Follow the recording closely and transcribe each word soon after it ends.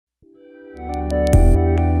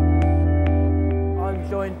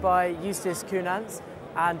joined by Justus Kuenanz,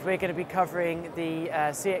 and we're going to be covering the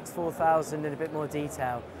CX4000 in a bit more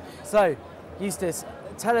detail. So, Justus,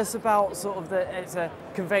 tell us about sort of it's a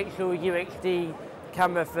conventional UHD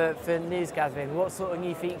camera for news gathering. What sort of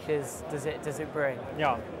new features does it bring?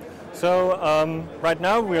 Yeah, so right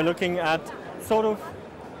now we're looking at sort of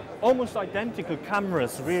almost identical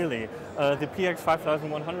cameras, really, the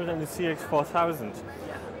PX5100 and the CX4000.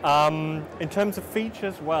 In terms of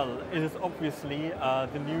features, well, it is obviously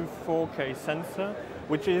the new 4K sensor,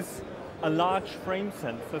 which is a large frame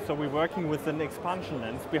sensor, so we're working with an expansion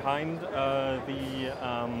lens behind the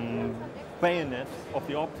bayonet of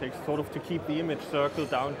the optics, sort of to keep the image circle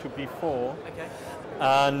down to B4. Okay.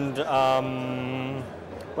 And,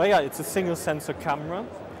 well, yeah, it's a single sensor camera.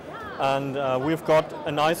 And we've got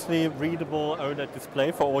a nicely readable OLED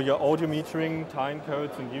display for all your audio metering, time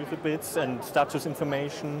codes and user bits and status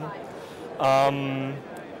information.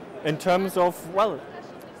 In terms of, well,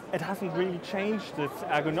 it hasn't really changed its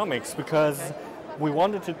ergonomics because we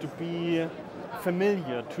wanted it to be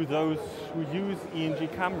familiar to those who use ENG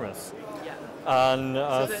cameras. And,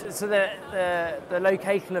 so the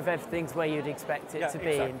location of everything's where you'd expect it to be,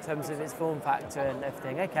 exactly, in terms of its form factor and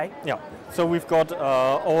everything. Okay. Yeah. So we've got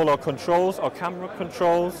all our controls, our camera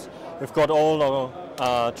controls. We've got all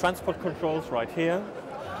our transport controls right here.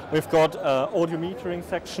 We've got audio metering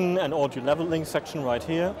section and audio leveling section right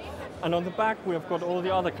here. And on the back we've got all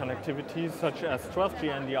the other connectivities such as 12G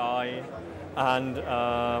NDI and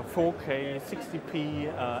 4K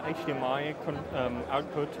 60p HDMI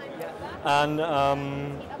output. And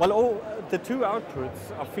well, the two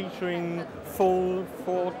outputs are featuring full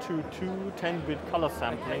 4:2 10-bit color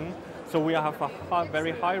sampling. So we have a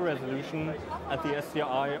very high resolution at the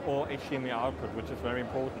SDI or HDMI output, which is very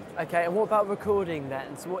important. Okay, and what about recording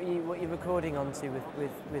then? So what are you recording onto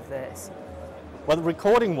with this? Well,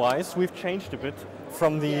 recording-wise, we've changed a bit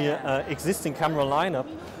from the existing camera lineup.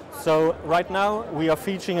 So right now we are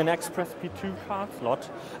featuring an Express P2 card slot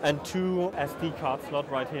and two SD card slot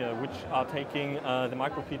right here, which are taking the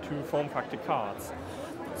micro P2 form factor cards.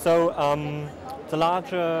 So the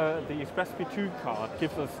larger the Express P2 card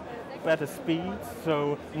gives us better speeds,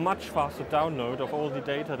 so much faster download of all the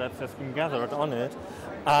data that has been gathered on it,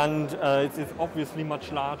 and it is obviously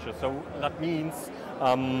much larger. So that means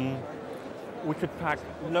we could pack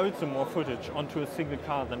loads of more footage onto a single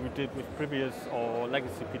card than we did with previous or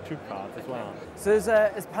legacy P2 cards as well. So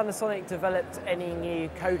has Panasonic developed any new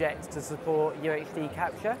codecs to support UHD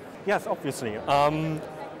capture? Yes, obviously.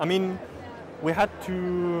 I mean, we had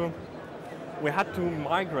to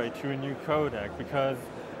migrate to a new codec because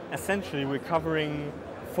essentially we're covering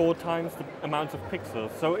 4 times the amount of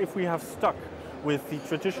pixels. So if we have stuck with the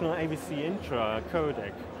traditional AVC Intra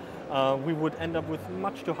codec, we would end up with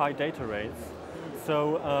much too high data rates.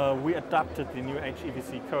 So we adapted the new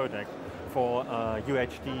HEVC codec for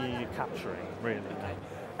UHD capturing, really. Okay.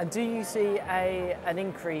 And do you see an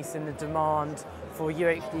increase in the demand for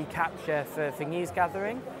UHD capture for news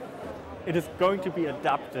gathering? It is going to be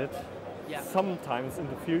adapted sometimes in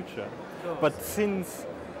the future. But since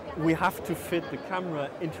we have to fit the camera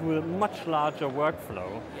into a much larger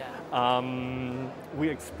workflow, we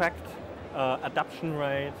expect adaptation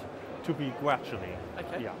rate to be gradually.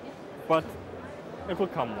 Okay. Yeah. But it will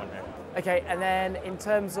come one day. Okay, and then in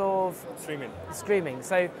terms of streaming.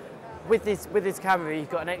 So with this camera, you've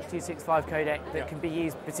got an H.265 codec that can be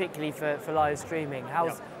used particularly for live streaming.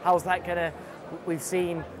 How's that gonna? We've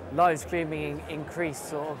seen live streaming increase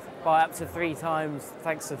sort of by up to 3 times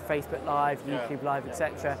thanks to Facebook Live, YouTube Live,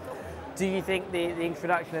 etc. Do you think the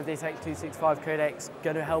introduction of this H.265 codec is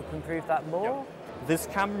going to help improve that more? This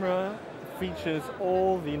camera features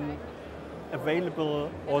all the available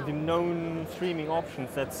or the known streaming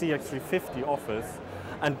options that CX350 offers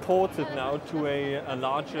and ports it now to a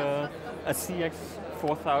larger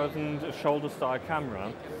CX4000 shoulder style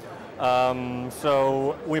camera.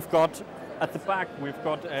 So we've got at the back we've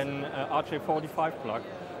got an RJ45 plug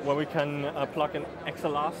where we can plug an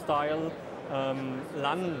XLR style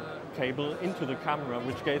LAN cable into the camera,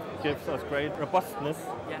 which gives us great robustness.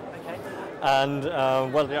 Yeah, okay. And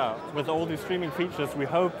well, yeah, with all these streaming features, we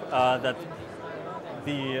hope that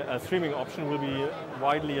the streaming option will be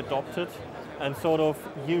widely adopted and sort of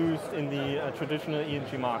used in the traditional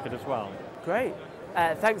ENG market as well. Great.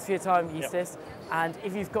 Thanks for your time, Justus. And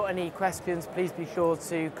if you've got any questions, please be sure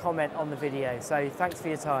to comment on the video. So thanks for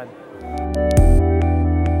your time.